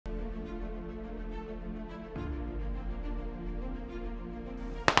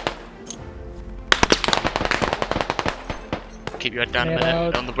keep your head down a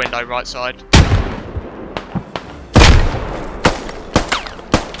minute. On the window, right side.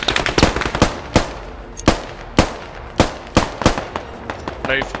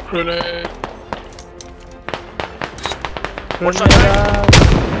 Move. Grenade. Watch that grenade.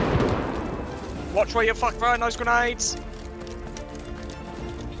 Watch where you fuck throwing those grenades.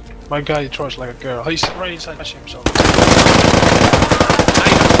 My guy throws like a girl. He's right inside himself.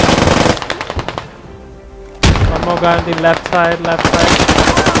 One more guy on the left side,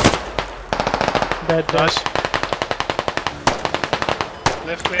 Dead, nice.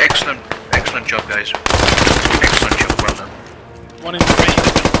 Left way. Excellent job, guys. Excellent job, well done. One in the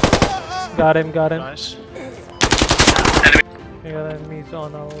range. Got him. Nice. Enemy. We got enemies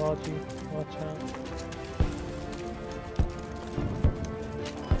on our lodgy. Watch out.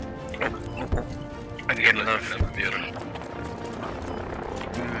 I can get enough.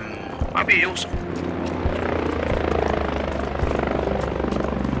 Might be awesome.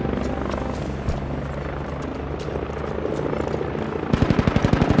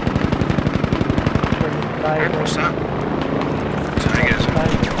 What's that? Tigers.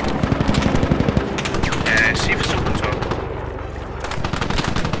 Yeah, see if it's open top.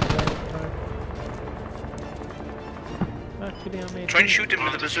 Try and shoot him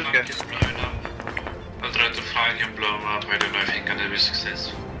with a bazooka. I'll try to find him, blow him up. I don't know if he can be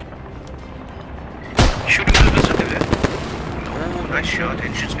successful. Shoot him with a bazooka there. Oh, nice shot,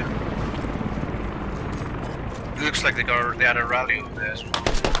 engine's gun. It looks like they had a rally over there as well.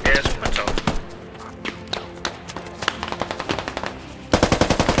 Yeah, it's on top.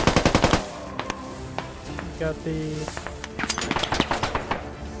 Got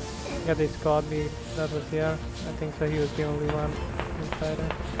the squad lead that was here. I think so. He was the only one inside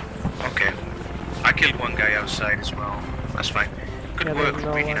it. Okay. I killed one guy outside as well. That's fine. Good work.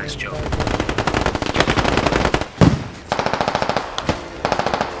 Really nice job.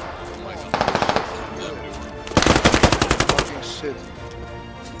 Fucking shit.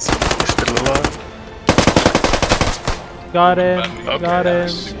 Still alive. Got him. Got him.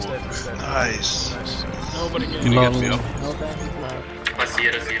 Nice. Nobody gets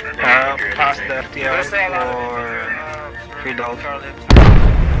Okay. Pass the FTL for Fridolf.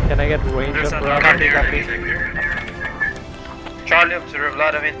 Can I get range up? Copy. Charlie, observe a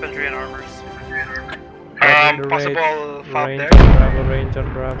lot of infantry and armors. Possible FOB there? Range on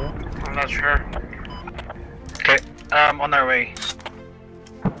Bravo. I'm not sure. Okay, on our way.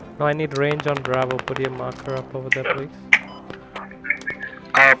 No, I need range on Bravo. Put your marker up over there, please.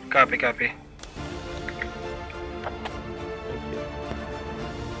 Copy.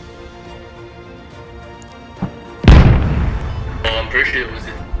 I'm pretty sure it was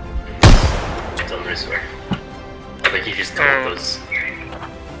on this way. I think he just told us.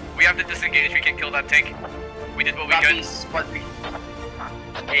 We have to disengage, we can kill that tank. We did what we could.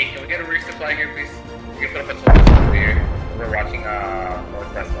 Hey, can we get a resupply here, please? We can put up a total here. We're watching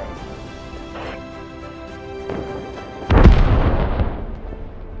Northwest one.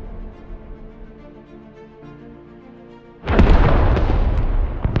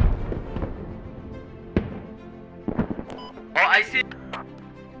 Oh, I see.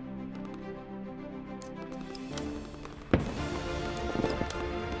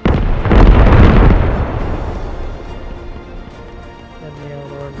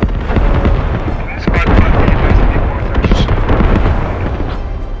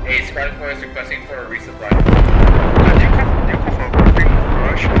 Hey, Squad 4 is requesting for a resupply.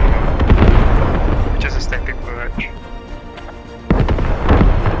 Just a static barrage.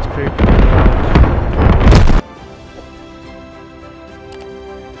 It's pretty good.